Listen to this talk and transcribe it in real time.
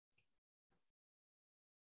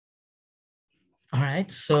All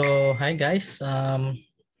right. So, hi guys.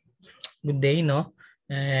 Good day, no?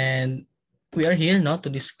 And we are here, no,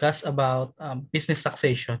 to discuss about business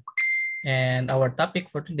taxation. And our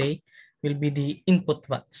topic for today will be the input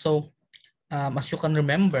VAT. So, as you can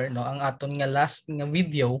remember, no, ang aton nga last nga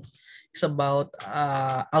video is about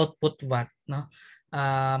output VAT, no?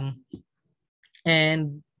 Um,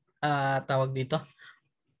 and tawag dito,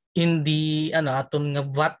 in the aton nga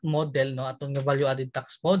VAT model, no, aton nga value added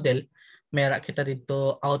tax model, mera kita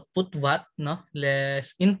dito output VAT, no,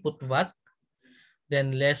 less input VAT,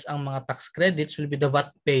 then less ang mga tax credits will be the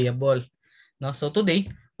VAT payable, no. So today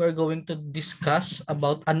we're going to discuss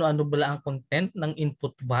about ano-ano bala ang content ng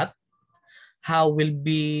input VAT, how will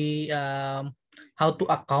be how to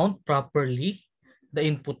account properly the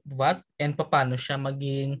input VAT, and paano siya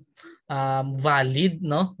maging valid,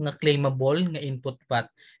 no, nga claimable nga input VAT,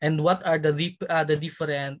 and what are the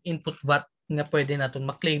different input VAT nga pwede natin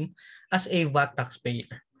maklaim as a VAT taxpayer.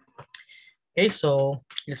 Okay, so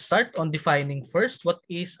let's start on defining first what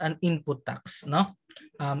is an input tax, no.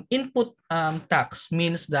 Input tax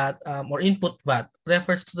means that or input VAT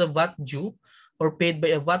refers to the VAT due or paid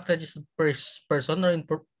by a VAT registered person or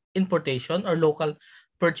importation or local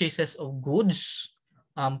purchases of goods,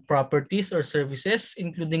 properties or services,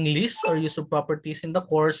 including lease or use of properties in the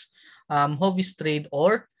course of his trade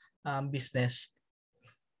or business.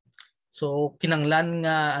 So kinanglan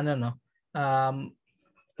nga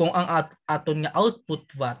kung ang aton nga output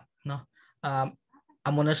VAT, no,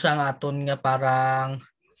 amo na siya ang aton nga parang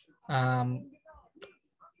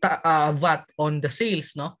VAT on the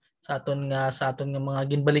sales, no, sa aton nga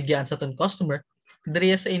mga ginbaligyan sa aton customer.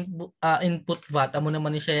 Diri sa input VAT amo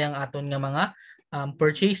naman ni siya yung aton nga mga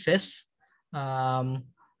purchases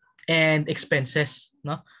and expenses,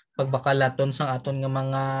 no, pagbakal aton sa aton nga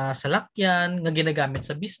mga salakyan nga ginagamit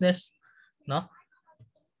sa business, no,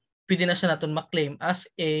 pwede na siya natin maklaim as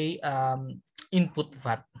a input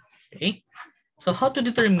VAT. Okay? So how to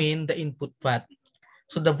determine the input VAT?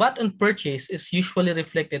 So the VAT on purchase is usually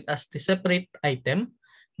reflected as the separate item,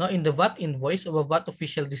 no, in the VAT invoice of a VAT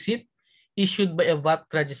official receipt issued by a VAT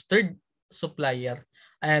registered supplier.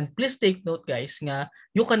 And please take note guys nga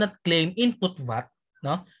you cannot claim input VAT,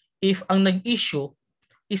 no, if ang nag-issue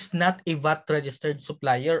is not a VAT registered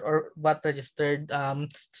supplier or VAT registered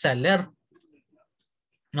seller.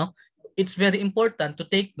 No, it's very important to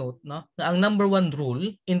take note, no, na ang number one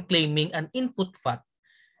rule in claiming an input VAT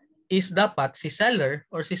is dapat si seller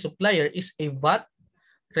or si supplier is a VAT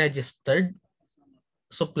registered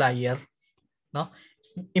supplier, no.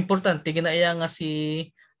 Importante ginaya nga si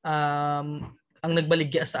ang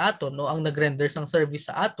nagbaligya sa aton, no, ang nagrender sang service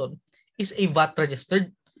sa aton is a VAT registered,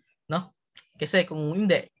 no, kasi kung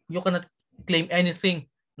hindi you cannot claim anything,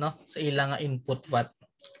 no, sa ilang input VAT.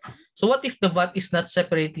 So what if the VAT is not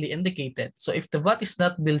separately indicated? So if the VAT is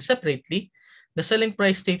not billed separately, the selling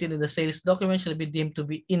price stated in the sales document shall be deemed to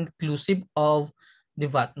be inclusive of the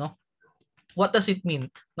VAT, no? What does it mean?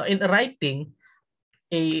 Now, in writing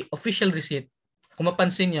a official receipt, kung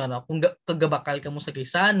mapansin nyo, no, kung kagabakal ka mo sa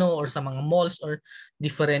Gaisano or sa mga malls or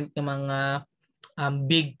different mga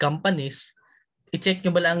big companies, i-check nyo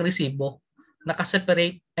ba lang ang resibo?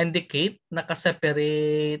 Naka-separate indicate,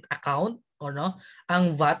 naka-separate account, or no,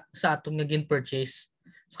 ang VAT sa atong naging purchase.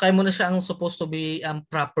 So kaya mo na siya ang supposed to be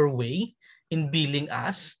proper way in billing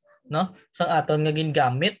us, no, sa aton naging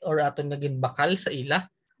gamit or aton naging bakal sa ila.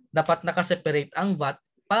 Dapat naka-separate ang VAT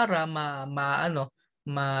para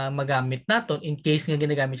magamit naton in case nga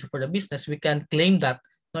ginagamit siya for the business. We can claim that,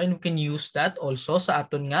 no, and we can use that also sa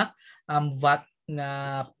aton nga VAT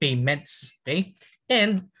na payments. Okay?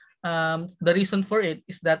 And the reason for it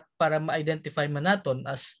is that para ma-identify man naton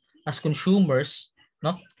as consumers,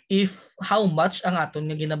 no, if how much ang aton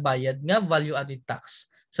nga ginabayad nga value added tax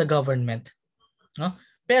sa government, no.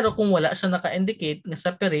 Pero kung wala siya naka-indicate nga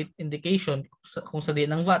separate indication kung sa di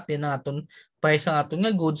ng VAT din ang aton price ang aton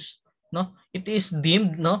nga goods, no, it is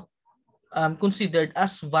deemed, no, considered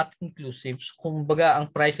as VAT inclusive. So, kumbaga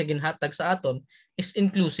ang price na ginhatag sa aton is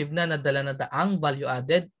inclusive na nadala na daang value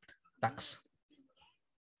added tax.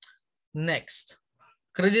 Next,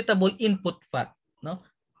 creditable input VAT, no.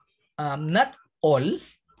 Not all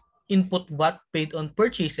input VAT paid on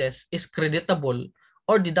purchases is creditable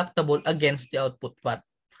or deductible against the output VAT.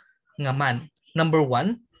 Nga man, number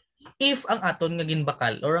one, if ang aton nga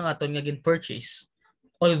ginbakal or ang aton nga gin-purchase,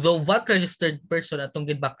 although VAT registered person atong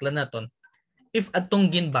ginbaklan naton, if atong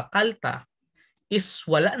ginbakal ta is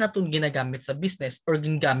wala naton ginagamit sa business or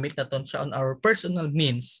gingamit naton siya on our personal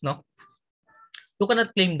means, no, you cannot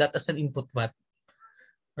claim that as an input VAT,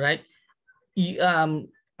 right?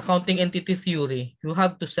 Accounting entity theory, you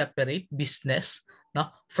have to separate business, no,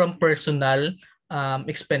 from personal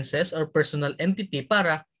expenses or personal entity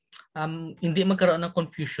para hindi magkaroon ng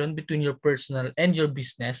confusion between your personal and your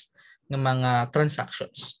business ng mga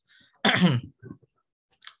transactions.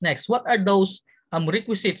 Next, what are those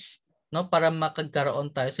requisites, no, para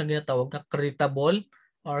makagkaroon tayo sa ginatawag na creditable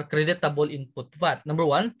input VAT? Number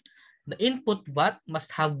one, the input VAT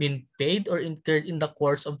must have been paid or incurred in the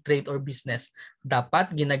course of trade or business.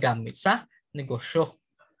 Dapat ginagamit sa negosyo,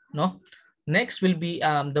 no? Next will be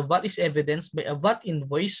the VAT is evidenced by a VAT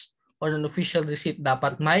invoice or an official receipt.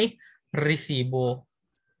 Dapat may resibo,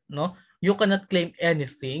 no? You cannot claim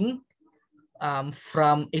anything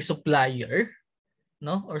from a supplier,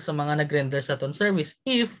 no, or sa mga nag-render sa aton service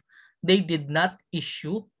if they did not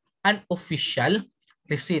issue an official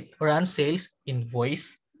receipt or an sales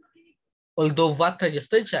invoice. Although VAT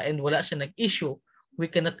registered siya and wala siya nag-issue, we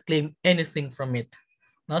cannot claim anything from it.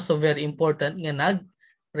 No? So very important nga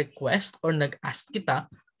nag-request or nag-ask kita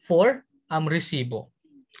for resibo.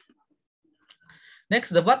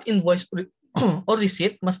 Next, the VAT invoice or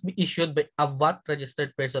receipt must be issued by a VAT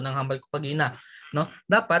registered person. Ang hambal ko kagina, no?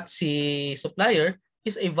 Dapat si supplier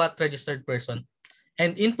is a VAT registered person.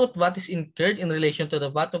 And input VAT is incurred in relation to the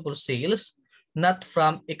VATable sales, not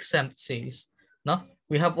from exempt sales. No?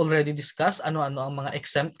 We have already discussed ano-ano ang mga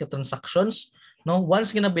exempt na transactions. No?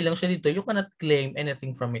 Once ginabilang siya dito, you cannot claim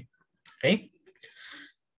anything from it. Okay?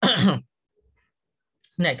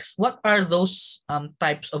 Next, what are those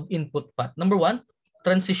types of input VAT? Number one,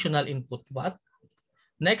 transitional input VAT.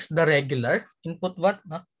 Next, the regular input VAT.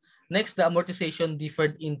 No? Next, the amortization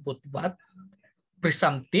deferred input VAT,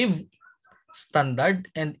 presumptive, standard,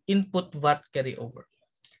 and input VAT carryover.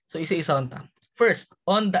 So isa-isa ta. First,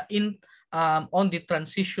 on the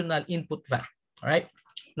transitional input VAT. All right.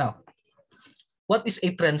 Now, what is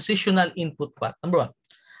a transitional input VAT? Number one,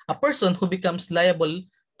 a person who becomes liable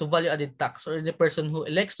to value-added tax or the person who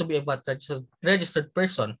elects to be a VAT registered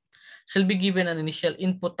person shall be given an initial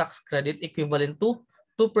input tax credit equivalent to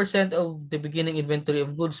 2% of the beginning inventory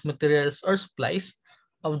of goods, materials, or supplies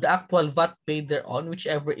of the actual VAT paid thereon,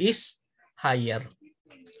 whichever is higher.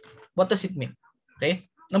 What does it mean? Okay.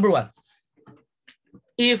 Number one,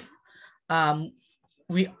 if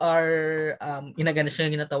we are inagana siya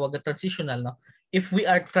ginatawag na transitional, no? If we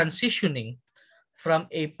are transitioning from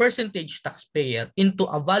a percentage taxpayer into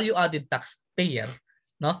a value-added taxpayer,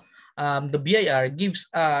 no? The BIR gives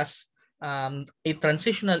us a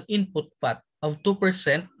transitional input VAT of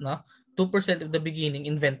 2%, no? 2% of the beginning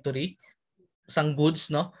inventory sang goods,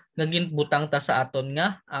 no, naging butang ta sa aton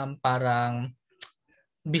nga parang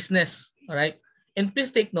business, right? And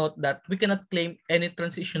please take note that we cannot claim any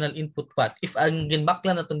transitional input VAT if ang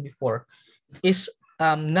ginbakla naton before is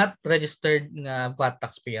not registered nga VAT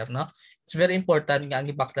taxpayer, no? It's very important nga ang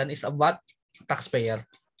gibaklan is a VAT taxpayer.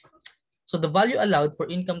 So the value allowed for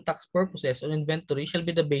income tax purposes on inventory shall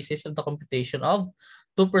be the basis of the computation of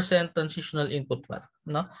 2% transitional input VAT.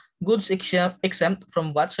 No? Goods exempt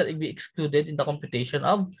from VAT shall be excluded in the computation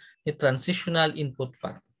of the transitional input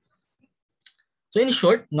VAT. So in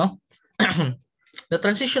short, no, the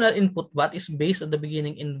transitional input VAT is based on the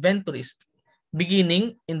beginning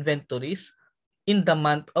inventories in the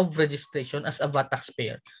month of registration as a VAT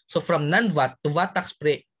taxpayer. So from non-VAT to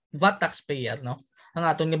VAT taxpayer, no, ang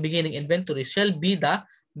aton nga beginning inventory shall be the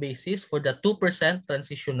basis for the 2%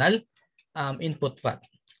 transitional input VAT.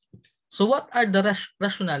 So what are the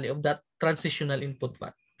rationale of that transitional input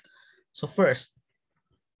VAT? So first,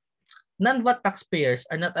 non-VAT taxpayers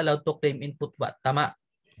are not allowed to claim input VAT. Tama?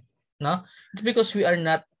 No? It's because we are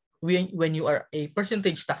not, when you are a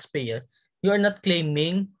percentage taxpayer, you are not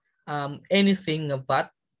claiming anything of VAT,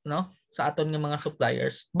 no, sa aton nga mga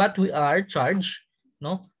suppliers, but we are charged,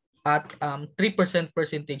 no, at 3%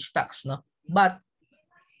 percentage tax, no. But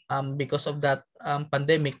because of that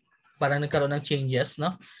pandemic, parang nagkaroon ng changes,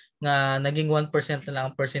 no, nga naging 1% na lang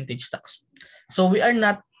ang percentage tax. So we are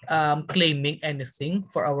not claiming anything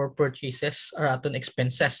for our purchases or aton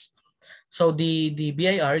expenses. So the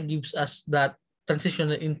BIR gives us that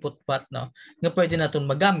transitional input VAT, no, nga pwede naton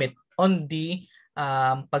magamit on the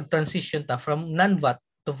pag-transition ta from non-VAT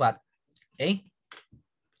to VAT. Okay?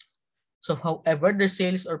 So however, the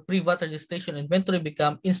sales or pre-VAT registration inventory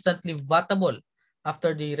become instantly VATable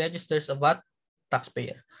after the registers a VAT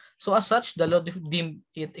taxpayer. So as such, the law deemed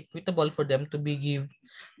it equitable for them to be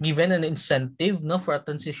given an incentive, no, for a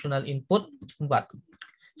transitional input VAT.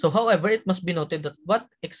 So however, it must be noted that VAT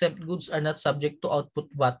exempt goods are not subject to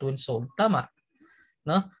output VAT when sold. Tama.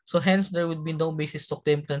 No? So hence, there would be no basis to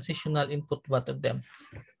claim transitional input VAT of them.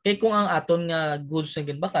 Eh kung ang aton nga goods na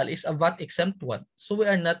ginbakal is a VAT exempt one, so we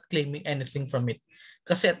are not claiming anything from it.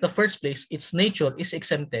 Kasi at the first place, its nature is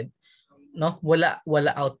exempted. No? Wala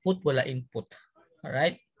output, wala input. All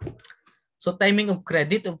right. So timing of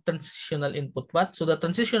credit of transitional input VAT. So the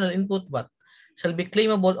transitional input VAT shall be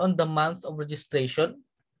claimable on the month of registration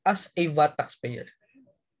as a VAT taxpayer.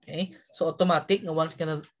 Okay? So automatic, once ka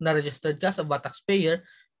na-registered ka sa VAT taxpayer,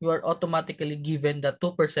 you are automatically given the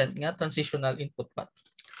 2% nga transitional input VAT.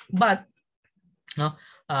 But no,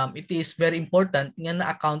 it is very important nga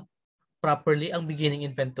na-account properly ang beginning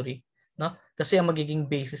inventory. No? Kasi ang magiging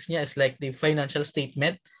basis niya is like the financial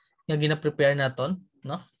statement nga gina-prepare naton.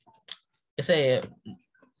 No? Kasi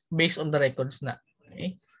based on the records na.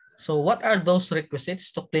 Okay? So what are those requisites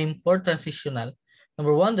to claim for transitional?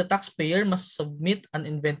 Number one, the taxpayer must submit an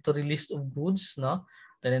inventory list of goods. No?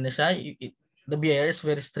 Then na siya, the BIR is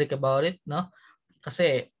very strict about it. No?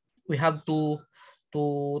 Kasi we have to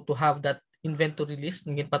have that inventory list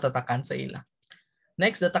ng patatakan sa ila.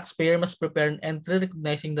 Next, the taxpayer must prepare an entry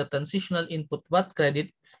recognizing the transitional input VAT credit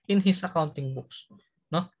in his accounting books.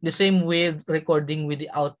 No? The same with recording with the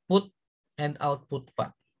output and output VAT.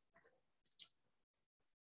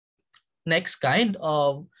 Next kind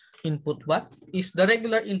of input VAT is the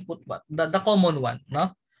regular input VAT, the common one.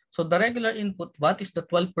 No? So the regular input VAT is the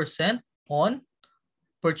 12% on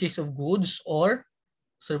purchase of goods or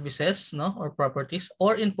services, no, or properties,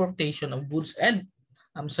 or importation of goods and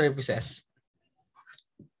services.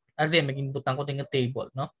 Again, mag-inputan ko ting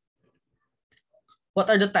table, no?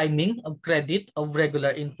 What are the timing of credit of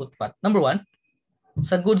regular input VAT? Number one,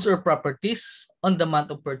 sa goods or properties on the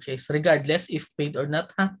month of purchase, regardless if paid or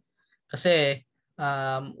not, ha? Kasi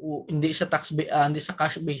hindi siya hindi sa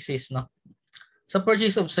cash basis, no? Sa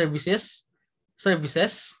purchase of services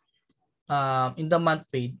in the month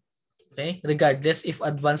paid, okay? Regardless if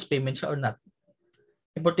advance payment siya or not.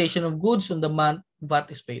 Importation of goods on the month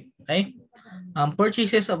VAT is paid, okay?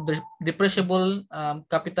 Purchases of depreciable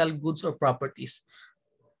capital goods or properties.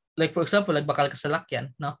 Like for example, like bakal ka sa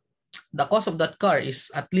lakyan, no? The cost of that car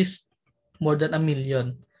is at least more than 1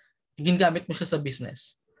 million. Ginagamit mo siya sa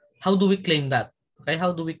business. How do we claim that? Okay,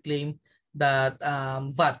 how do we claim that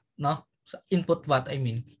VAT, no? Input VAT, I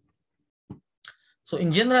mean. So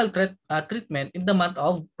in general treatment in the month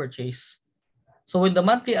of purchase. So when the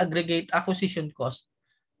monthly aggregate acquisition cost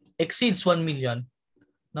exceeds 1 million,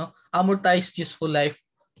 no, amortized useful life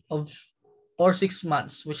of or 6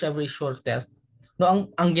 months, whichever is shorter.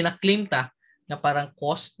 No, ang gina-claim ta na parang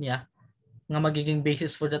cost niya nga magiging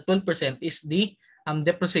basis for the 12% is the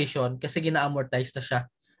depreciation kasi gina-amortize na siya.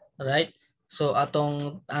 Right? So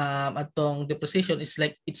atong depreciation is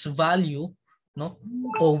like its value, no,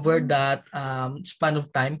 over that span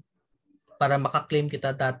of time para maka-claim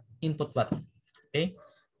kita that input VAT. Okay?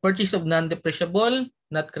 Purchase of non-depreciable,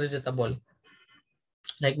 not creditable.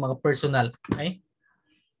 Like mga personal. Okay?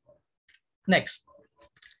 Next.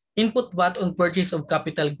 Input VAT on purchase of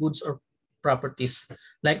capital goods or properties.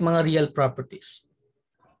 Like mga real properties.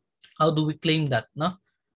 How do we claim that? No?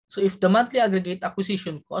 So if the monthly aggregate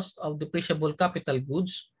acquisition cost of depreciable capital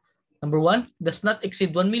goods, number one, does not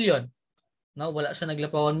exceed 1 million. No? Wala siya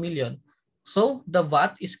naglapaw 1 million. So the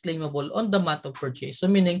VAT is claimable on the month of purchase.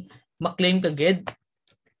 So meaning, maklaim kagid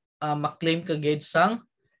sang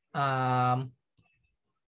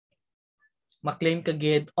maklaim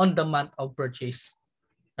kagid on the month of purchase.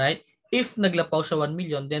 Right? If naglapaw siya 1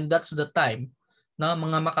 million, then that's the time na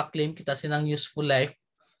mga makaklaim kita sinang useful life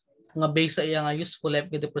nga base sa iya nga useful life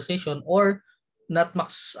depreciation or not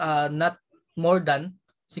more than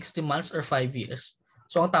 60 months or 5 years.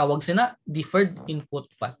 So ang tawag sina deferred input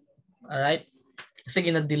VAT. All right? Kasi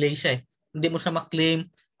gina-delay siya eh. Hindi mo siya maklaim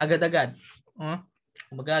agad-agad.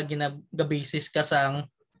 Kumbaga gina-basis ka sa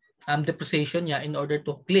depreciation niya in order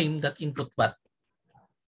to claim that input VAT.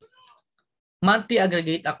 Monthly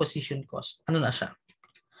aggregate acquisition cost. Ano na siya?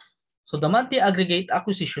 So the monthly aggregate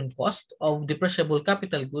acquisition cost of depreciable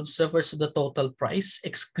capital goods refers to the total price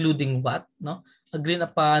excluding VAT, no, agreed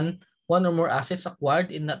upon one or more assets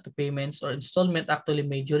acquired in not to payments or installment actually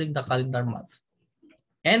made during the calendar month.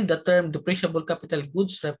 And the term depreciable capital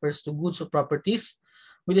goods refers to goods or properties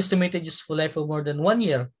with estimated useful life of more than 1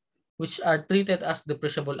 year, which are treated as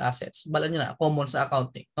depreciable assets. Bala nyo na, common sa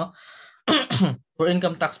accounting, no? For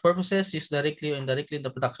income tax purposes, used directly or indirectly in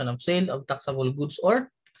the production of sale of taxable goods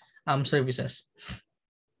or services.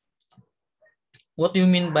 What do you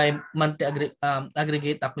mean by monthly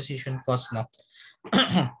aggregate acquisition cost, no?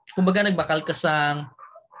 Kumbaga nagbakal ka sa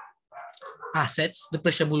assets,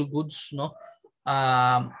 depreciable goods, no?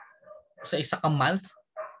 Sa isa ka month,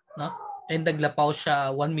 no? And naglapaw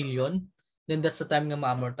siya 1 million, then that's the time nga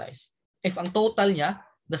ma-amortize. If ang total niya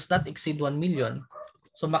does not exceed 1 million,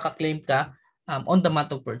 so maka-claim ka on the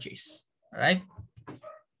month of purchase. Alright?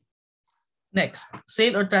 Next,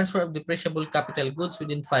 sale or transfer of depreciable capital goods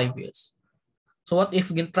within 5 years. So what if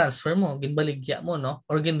gin-transfer mo, ginbaligya mo, no?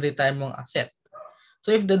 Or gin-retire mo ang asset?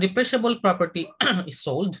 So if the depreciable property is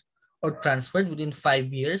sold or transferred within 5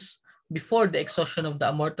 years before the exhaustion of the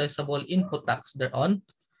amortizable input tax thereon,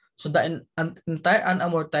 so the entire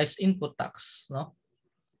unamortized input tax, no,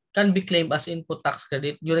 can be claimed as input tax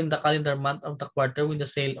credit during the calendar month of the quarter when the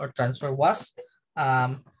sale or transfer was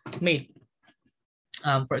made.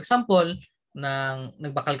 For example,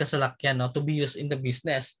 nagbakal ka sa lakyan, no, to be used in the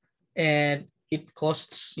business, and it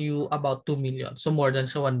costs you about 2 million. So more than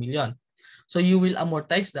siya 1 million. So you will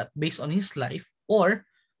amortize that based on his life or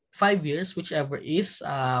 5 years, whichever is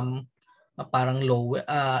parang lower,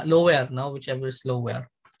 no? Whichever is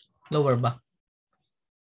lower. Lower ba?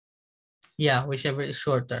 Yeah, whichever is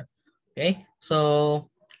shorter. Okay? So,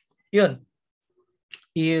 yun.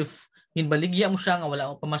 If ginbaligya mo siya nga wala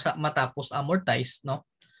mo pa matapos amortize, no?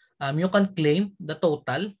 You can claim the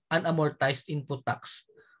total unamortized input tax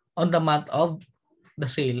on the month of the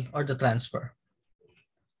sale or the transfer.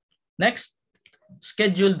 Next,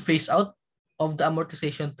 scheduled phase out of the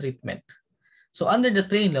amortization treatment. So under the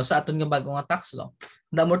train law, sa aton nga bagong tax law,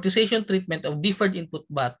 the amortization treatment of deferred input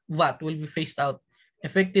VAT will be phased out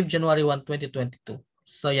effective January 1, 2022.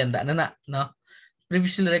 So yan na, no?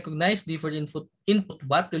 Previously recognized deferred input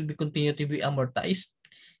VAT will be continued to be amortized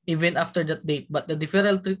even after that date, but the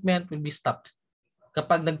deferral treatment will be stopped.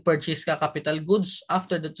 Kapag nag-purchase ka capital goods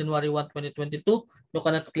after the January 1, 2022, you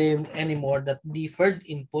cannot claim anymore that deferred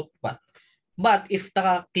input VAT. But if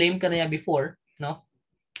naka-claim ka na yan before, no?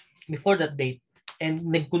 Before that date, and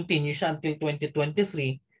nag-continue siya until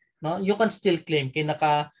 2023, no? You can still claim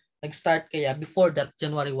kaya nag-start kaya before that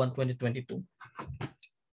January 1, 2022.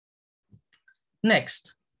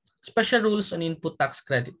 Next, special rules on input tax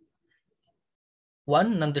credit.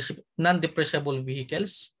 1, non-depreciable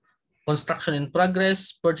vehicles, construction in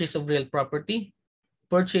progress, purchase of real property,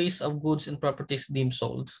 purchase of goods and properties deemed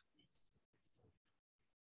sold.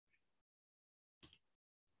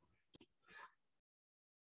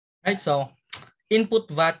 Right, so input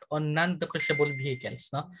VAT on non-depreciable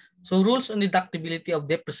vehicles. No? So rules on deductibility of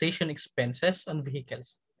depreciation expenses on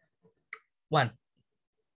vehicles. 1.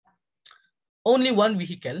 Only one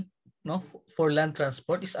vehicle, no, for land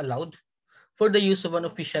transport is allowed for the use of an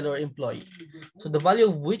official or employee. So the value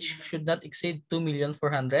of which should not exceed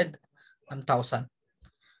 2,400,000.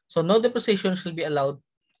 So no depreciation shall be allowed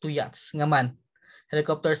to yachts, ngaman,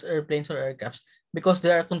 helicopters, airplanes, or aircrafts because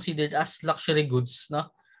they are considered as luxury goods,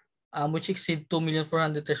 no? Which exceed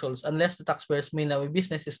 2,400,000 thresholds unless the taxpayers may know a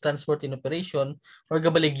business is transport in operation or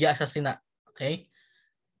gabaligya siya sina. Okay?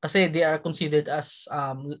 Kasi they are considered as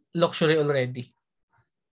luxury already.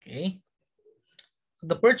 Okay?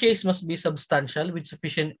 The purchase must be substantial with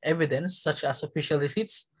sufficient evidence such as official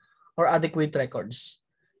receipts or adequate records,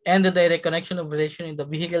 and the direct connection of relation in the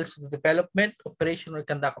vehicles to the development, operation, or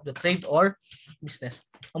conduct of the trade or business.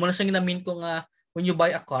 Ang muna siyang ginamin ko nga when you buy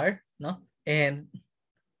a car, no, and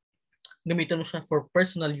gamitin mo siya for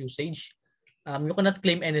personal usage, you cannot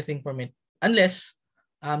claim anything from it unless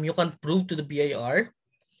you can prove to the BIR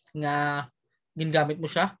nga ginagamit mo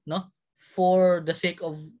siya, no, for the sake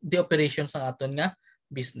of the operations ng aton nga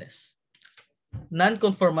business.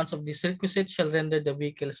 Non-conformance of this requisite shall render the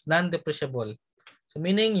vehicles non-depreciable. So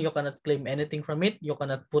meaning you cannot claim anything from it, you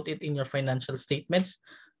cannot put it in your financial statements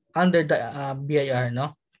under the BIR,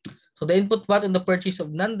 no? So the input VAT on the purchase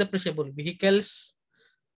of non-depreciable vehicles,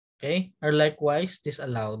 okay, are likewise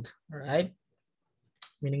disallowed. All right?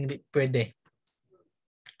 Meaning pwede.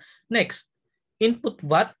 Next, input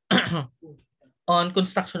VAT on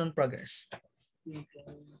construction in progress.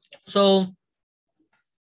 So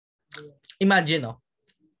imagine, no,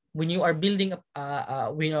 when you are building a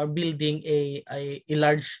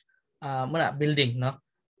large building, no,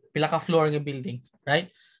 pila ka floor ng building, right?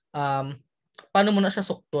 Paano mo na siya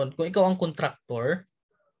sukton? Kung ikaw ang contractor,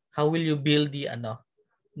 how will you build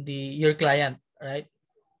your client, right?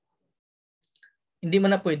 Hindi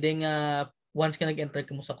man na pwedeng once ka nag-enter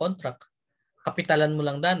ka mo sa contract, kapitalan mo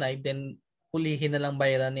lang danay, then ulihin na lang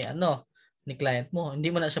bayaran ni client mo. Hindi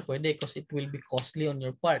man na siya pwede because it will be costly on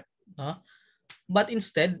your part, no? But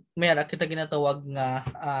instead, mayroon kita ginatawag nga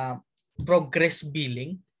progress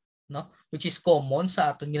billing, no, which is common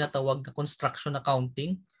sa aton ginatawag na construction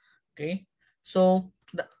accounting. Okay? So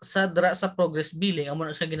sa progress billing, amo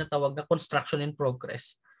na siya ginatawag na construction in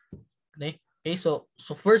progress. Okay? Okay, so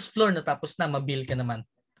first floor natapos na, mabill ka naman.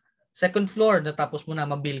 Second floor natapos mo na,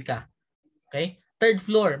 mabill ka. Okay? Third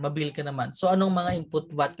floor, mabill ka naman. So anong mga input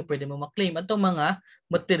VAT ka pwede mo ma-claim? Atong mga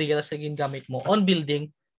materials na ginagamit mo on building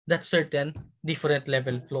that certain different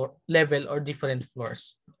level or different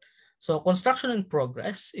floors. So construction in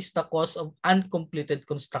progress is the cost of uncompleted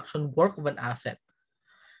construction work of an asset.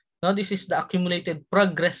 Now, this is the accumulated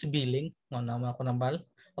progress billing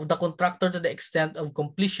of the contractor to the extent of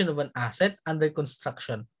completion of an asset under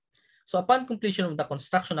construction. So upon completion of the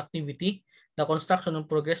construction activity, the construction in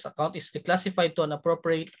progress account is reclassified to an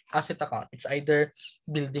appropriate asset account. It's either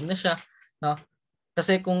building na siya, no?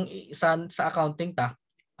 Kasi kung sa accounting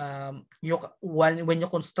when you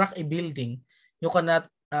construct a building, you cannot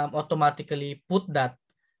automatically put that,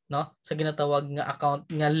 no, sa ginatawag nga account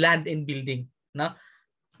nga land and building, no?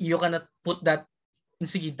 You cannot put that in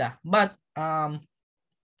sigida, but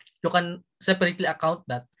you can separately account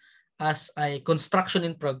that as a construction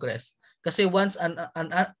in progress. Kasi once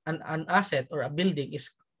an asset or a building is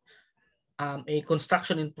a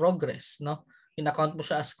construction in progress, no, in-account mo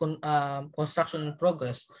siya as construction in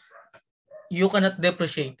progress, you cannot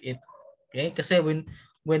depreciate it. Okay? Kasi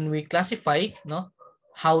when we classify, no,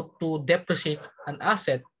 how to depreciate an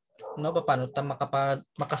asset, no, paano ta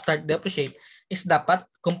maka-start depreciate is dapat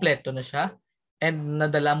kompleto na siya and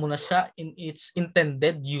nadala mo na siya in its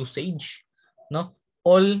intended usage, no?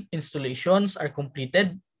 All installations are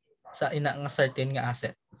completed sa ina nga certain nga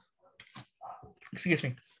asset. Excuse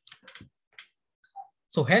me.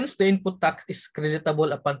 So hence the input tax is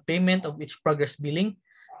creditable upon payment of each progress billing.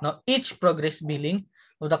 Now each progress billing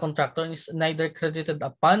of the contractor is neither credited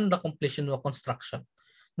upon the completion of construction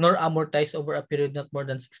nor amortized over a period not more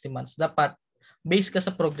than 60 months. Dapat based ka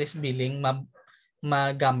sa progress billing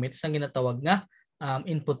magamit sa ginatawag nga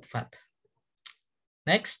input VAT.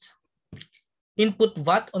 Next, input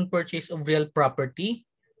VAT on purchase of real property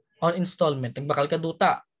on installment. Nagbakal ka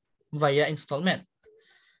duta via installment.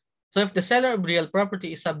 So if the seller of real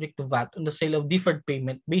property is subject to VAT on the sale of deferred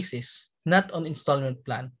payment basis, not on installment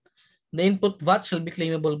plan, the input VAT shall be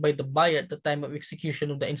claimable by the buyer at the time of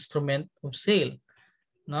execution of the instrument of sale,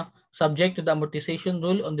 no? Subject to the amortization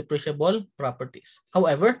rule on depreciable properties.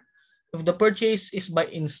 However, if the purchase is by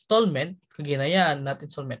installment, kaginaya, not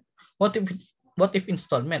installment. What if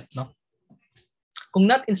installment, no? Kung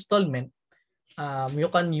not installment, you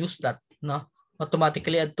can use that, no?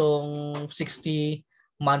 Automatically atong 60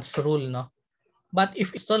 months rule, no? But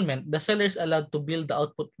if installment, the seller is allowed to bill the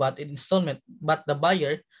output VAT in installment, but the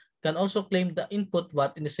buyer can also claim the input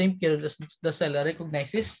VAT in the same period as the seller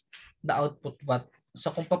recognizes the output VAT.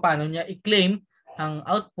 So kung paano niya i-claim ang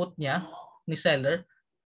output niya ni seller,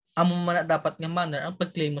 amo man dapat nga manner ang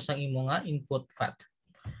pag-claim mo sang imo nga input VAT.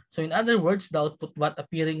 So in other words, the output VAT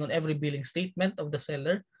appearing on every billing statement of the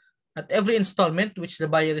seller at every installment which the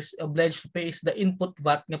buyer is obliged to pay is the input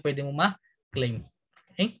VAT nga pwede mo ma-claim.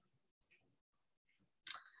 Okay?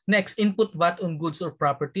 Next, input VAT on goods or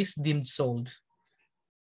properties deemed sold.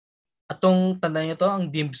 Atong tandaan niyo to,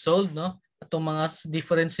 ang deemed sold, no? Atong mga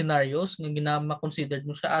different scenarios nga ginama-considered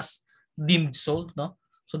mo siya as deemed sold, no?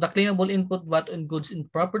 So the claimable input VAT on goods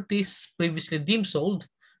and properties previously deemed sold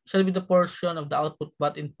shall be the portion of the output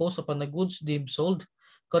VAT imposed upon the goods deemed sold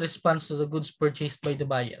corresponds to the goods purchased by the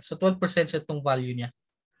buyer. So 12% siya itong value niya.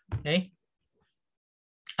 Okay?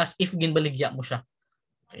 As if ginbaligya mo siya.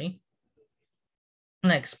 Okay?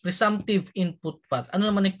 Next, presumptive input VAT. Ano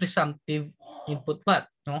naman yung presumptive input VAT?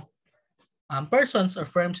 No? Persons or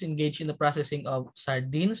firms engaged in the processing of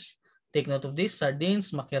sardines, take note of this,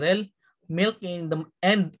 sardines, mackerel, milk,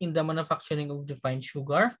 and in the manufacturing of refined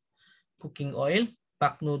sugar, cooking oil,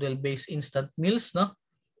 pack noodle-based instant meals, no?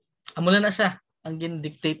 Amula na siya ang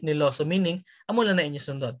gin-dictate ni law. So meaning, amula na inyo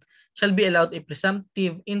sundod. Shall be allowed a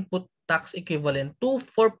presumptive input tax equivalent to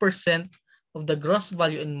 4% of the gross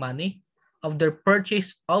value in money of their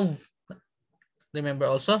purchase of, remember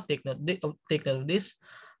also, take note of this,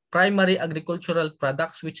 primary agricultural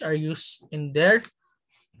products which are used in their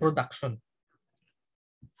production.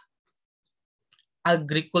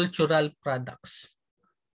 Agricultural products.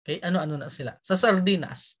 Okay, ano-ano na sila? Sa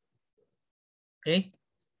sardinas. Okay?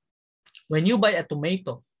 When you buy a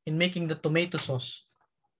tomato in making the tomato sauce,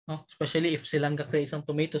 no, especially if silang kakreate isang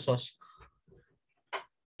tomato sauce,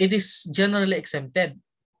 it is generally exempted.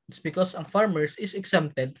 It's because ang farmers is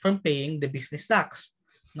exempted from paying the business tax,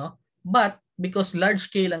 no? But because large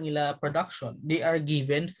scale ang ila production, they are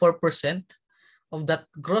given 4% of that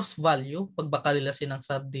gross value pagbakal nila sinang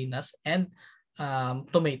sardinas and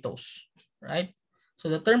tomatoes, right? So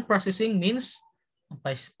the term processing means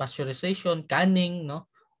pasteurization, canning, no?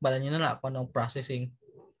 Bala niyo na kung anong processing,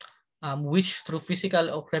 which through physical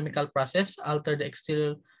or chemical process alter the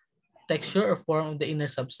exterior texture or form of the inner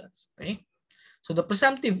substance. Okay? So the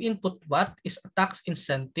presumptive input VAT is a tax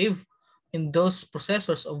incentive in those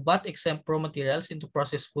processors of VAT-exempt raw materials into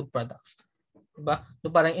processed food products. Diba? So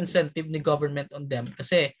parang incentive ni government on them.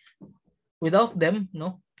 Kasi without them,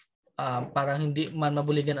 no, parang hindi man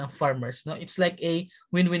mabuligan ang farmers, no? It's like a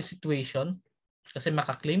win-win situation kasi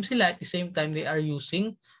makaklaim sila at the same time they are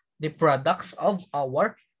using the products of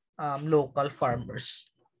our local farmers.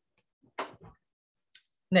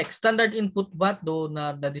 Next, standard input VAT do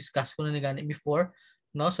na-discuss ko na gani before,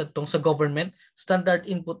 no, sa government. Standard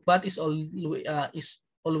input VAT is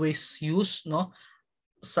always used, no,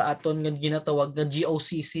 sa aton nga ginatawag na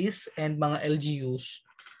GOCCs and mga LGUs.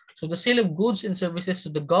 So the sale of goods and services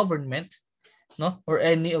to the government, no, or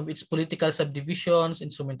any of its political subdivisions,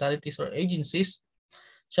 instrumentalities or agencies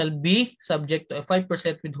shall be subject to a 5%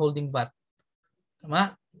 withholding VAT.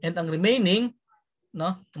 Tama? And ang remaining,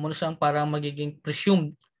 no, muna siyang parang magiging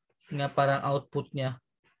presumed nga parang output niya.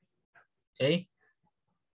 Okay?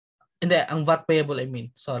 Hindi, ang VAT payable,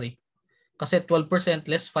 sorry. Kasi 12%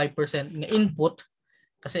 less 5% nga input,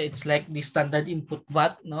 kasi it's like the standard input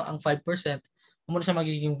VAT, no, ang 5%, muna siya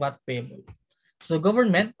magiging VAT payable. So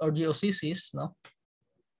government or GOCCs, no,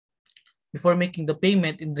 before making the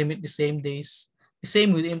payment in remit the same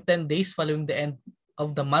within 10 days following the end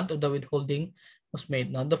of the month of the withholding was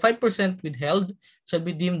made. Now, the 5% withheld shall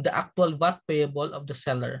be deemed the actual VAT payable of the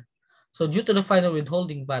seller. So, due to the final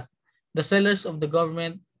withholding VAT, the sellers of the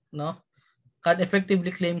government, no, can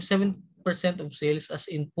effectively claim 7% of sales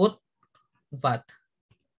as input VAT.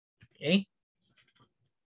 Okay?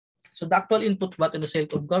 So, the actual input VAT in the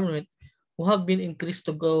sale of government will have been increased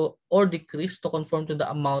to go or decreased to conform to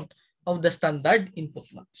the amount of the standard input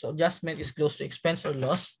VAT. So, adjustment is close to expense or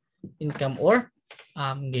loss, income or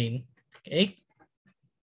gain. Okay?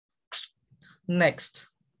 Next,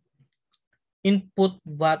 input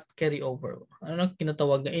VAT carryover. Ano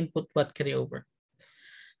kinatawag na input VAT carryover?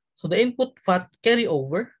 So the input VAT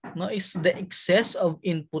carryover, no, is the excess of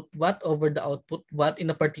input VAT over the output VAT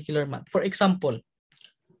in a particular month. For example,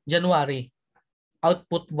 January,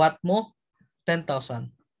 output VAT mo 10,000.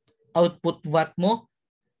 Output VAT mo,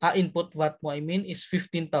 input VAT mo is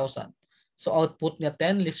 15,000. So output niya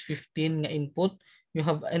 10 less 15 nga input, you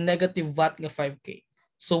have a negative VAT nga 5K.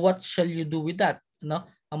 So what shall you do with that? No?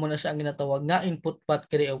 Amo na siya ang ginatawag nga input VAT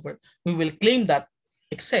carryover. We will claim that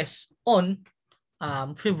excess on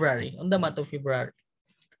February, on the month of February.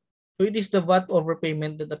 So it is the VAT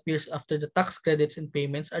overpayment that appears after the tax credits and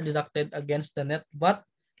payments are deducted against the net VAT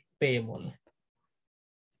payable.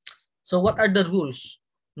 So what are the rules,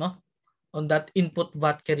 no, on that input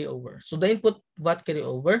VAT carryover? So the input VAT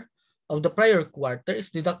carryover of the prior quarter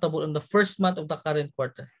is deductible on the first month of the current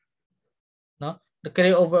quarter. No? The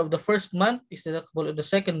carryover of the first month is deductible on the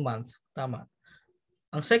second month. Tama.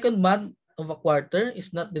 Ang second month of a quarter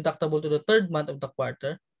is not deductible to the third month of the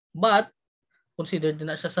quarter, but considered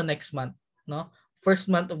na siya sa next month, no? First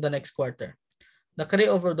month of the next quarter. The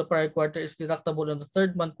carryover of the prior quarter is deductible on the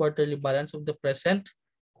third month quarterly balance of the present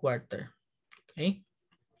quarter. Okay?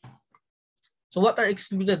 So what are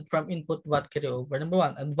excluded from input VAT carryover? Number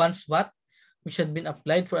one, advance VAT, which had been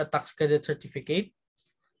applied for a tax credit certificate.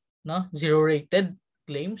 No, zero rated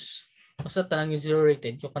claims. Basta tanang yung zero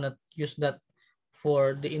rated, you cannot use that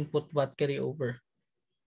for the input VAT carryover.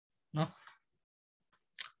 No.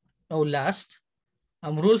 Now last,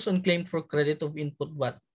 rules on claim for credit of input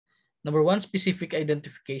VAT. Number one, specific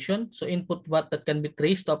identification. So input VAT that can be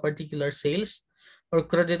traced to a particular sales or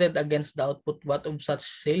credited against the output VAT of such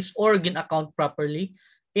sales or gin-account properly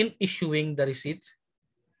in issuing the receipt.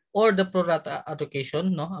 Or the pro rata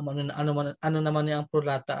allocation, no? Ano naman yung pro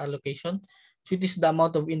rata allocation? So it is the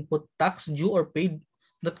amount of input tax due or paid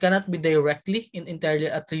that cannot be directly and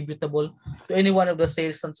entirely attributable to any one of the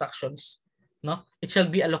sales transactions, no? It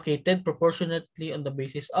shall be allocated proportionately on the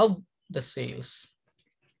basis of the sales.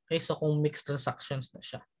 Okay, so kung mixed transactions na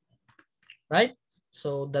siya. Right?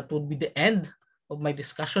 So that would be the end of my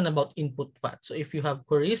discussion about input VAT. So if you have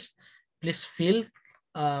queries, please feel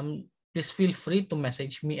free to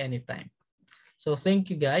message me anytime. So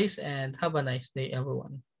thank you guys and have a nice day,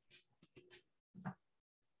 everyone.